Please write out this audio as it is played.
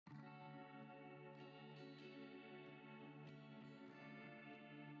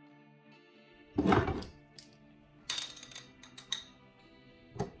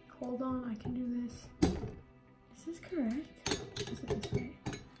Hold on, I can do this. Is this correct? Is it this way?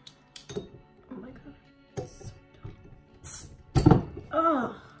 Oh my god. It's so dumb.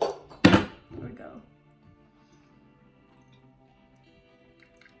 Oh! There we go.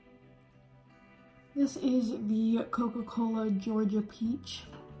 This is the Coca-Cola Georgia Peach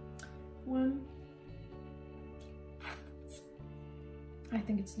one. I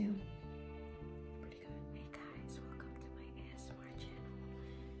think it's new. Pretty good. Hey guys, welcome to my ASMR channel.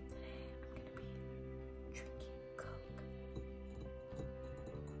 Today I'm gonna be drinking Coke.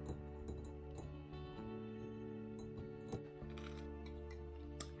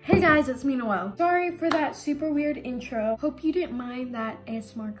 Hey guys, it's me, Noelle. Sorry for that super weird intro. Hope you didn't mind that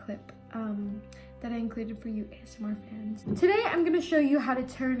ASMR clip that I included for you ASMR fans. Today I'm gonna show you how to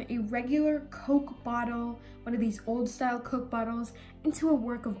turn a regular Coke bottle, one of these old style Coke bottles, into a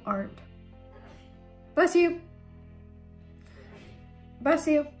work of art. Bless you. Bless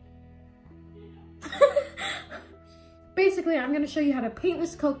you. Basically, I'm gonna show you how to paint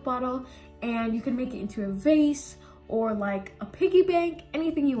this Coke bottle, and you can make it into a vase or like a piggy bank,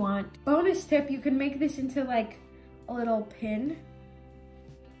 anything you want. Bonus tip, you can make this into like a little pin.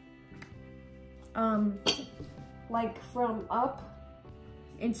 Like from up,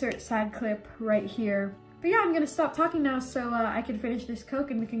 insert side clip right here. But yeah, I'm gonna stop talking now so I can finish this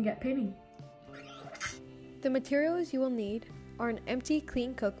Coke and we can get painting. The materials you will need are an empty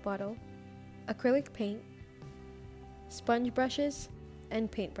clean Coke bottle, acrylic paint, sponge brushes, and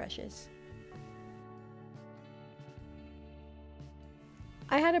paint brushes.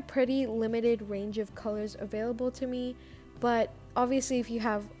 I had a pretty limited range of colors available to me, but obviously if you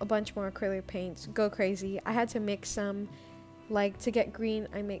have a bunch more acrylic paints, go crazy. I had to mix some, like to get green,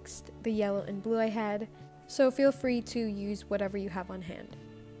 I mixed the yellow and blue I had, so feel free to use whatever you have on hand.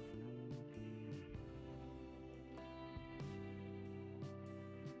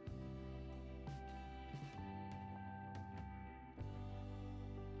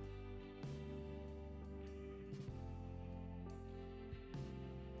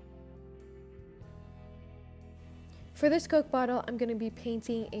 For this Coke bottle, I'm going to be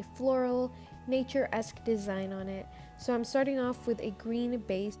painting a floral, nature-esque design on it. So I'm starting off with a green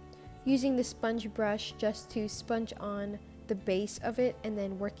base, using the sponge brush just to sponge on the base of it and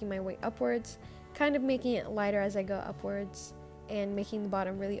then working my way upwards, kind of making it lighter as I go upwards and making the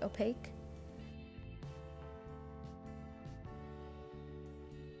bottom really opaque.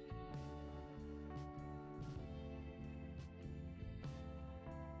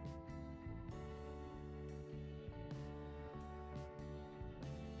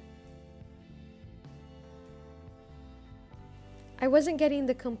 I wasn't getting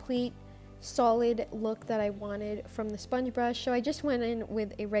the complete solid look that I wanted from the sponge brush, so I just went in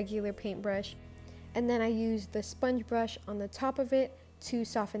with a regular paintbrush, and then I used the sponge brush on the top of it to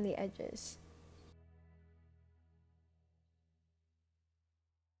soften the edges.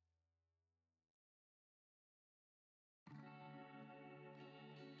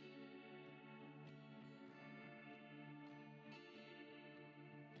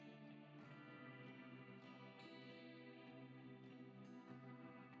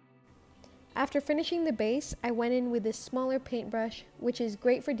 After finishing the base, I went in with this smaller paintbrush, which is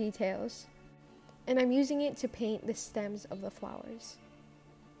great for details, and I'm using it to paint the stems of the flowers.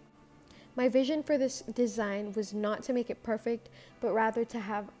 My vision for this design was not to make it perfect, but rather to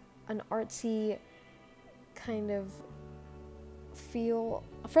have an artsy kind of feel,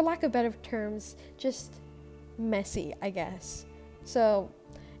 for lack of better terms, just messy, I guess. So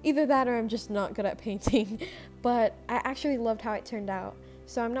either that or I'm just not good at painting, but I actually loved how it turned out.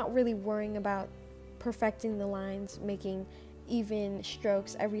 So I'm not really worrying about perfecting the lines, making even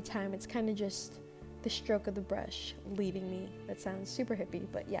strokes every time. It's kind of just the stroke of the brush leading me. That sounds super hippie,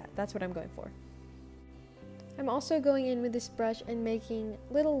 but yeah, that's what I'm going for. I'm also going in with this brush and making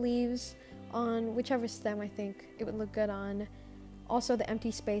little leaves on whichever stem I think it would look good on. Also, the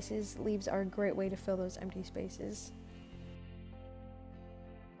empty spaces, leaves are a great way to fill those empty spaces.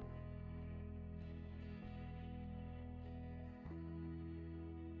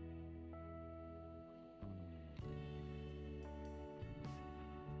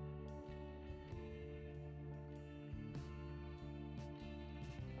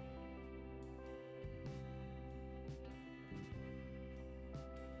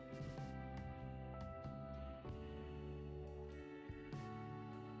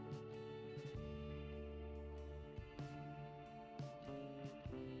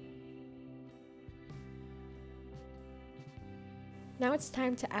 Now it's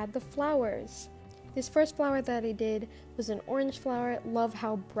time to add the flowers. This first flower that I did was an orange flower. Love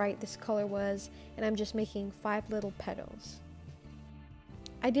how bright this color was, and I'm just making 5 little petals.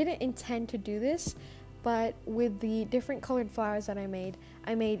 I didn't intend to do this, but with the different colored flowers that I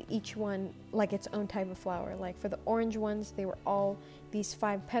made each one like its own type of flower. Like for the orange ones, they were all these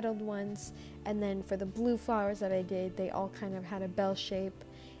 5-petaled ones, and then for the blue flowers that I did, they all kind of had a bell shape,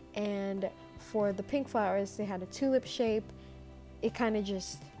 and for the pink flowers, they had a tulip shape. It kind of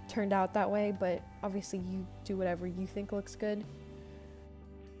just turned out that way, but obviously you do whatever you think looks good.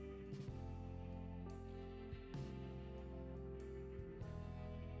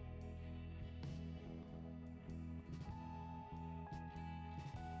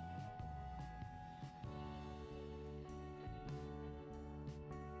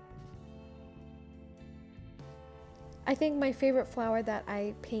 I think my favorite flower that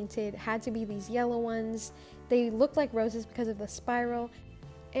I painted had to be these yellow ones. They look like roses because of the spiral,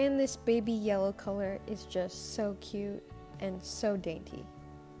 and this baby yellow color is just so cute and so dainty.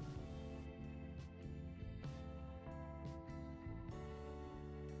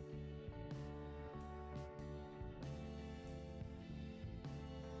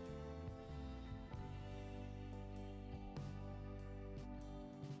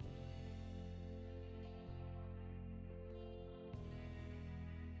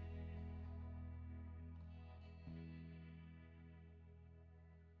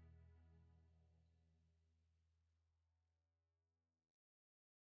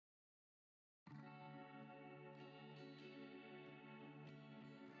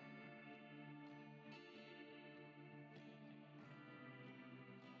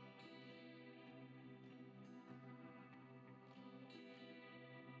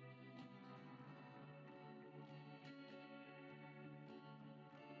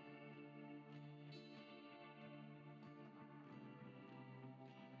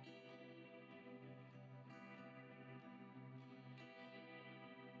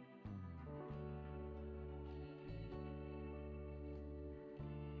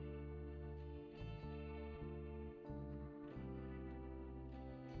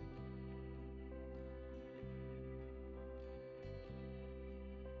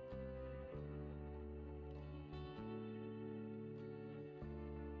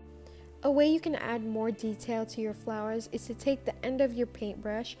 A way you can add more detail to your flowers is to take the end of your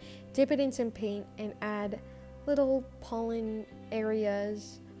paintbrush, dip it in some paint, and add little pollen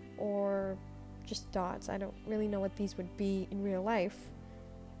areas or just dots. I don't really know what these would be in real life,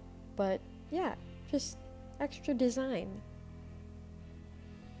 but yeah, just extra design.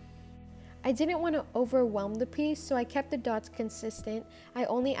 I didn't want to overwhelm the piece, so I kept the dots consistent. I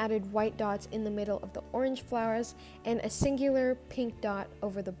only added white dots in the middle of the orange flowers and a singular pink dot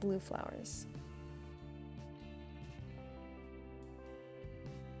over the blue flowers.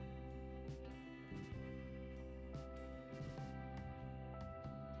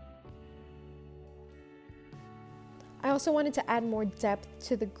 I also wanted to add more depth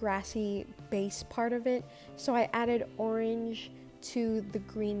to the grassy base part of it, so I added orange to the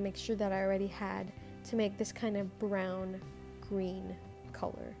green mixture that I already had to make this kind of brown green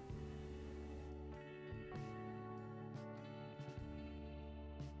color.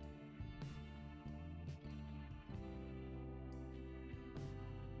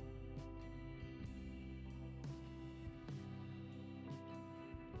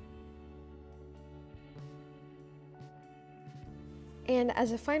 And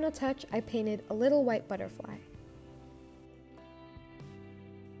as a final touch, I painted a little white butterfly.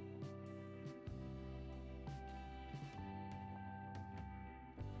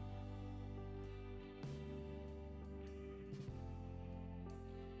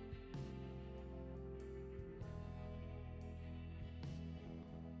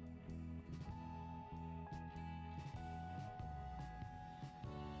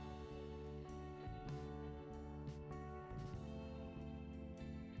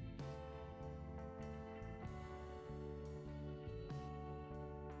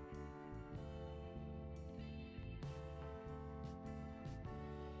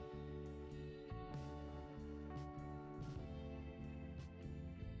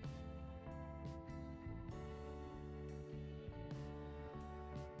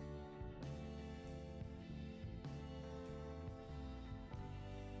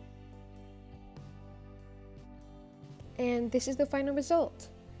 And this is the final result.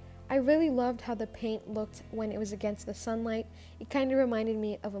 I really loved how the paint looked when it was against the sunlight. It kind of reminded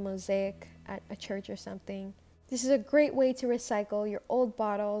me of a mosaic at a church or something. This is a great way to recycle your old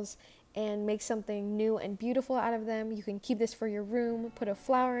bottles and make something new and beautiful out of them. You can keep this for your room, put a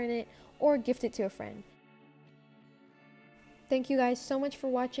flower in it, or gift it to a friend. Thank you guys so much for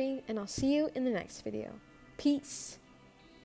watching, and I'll see you in the next video. Peace!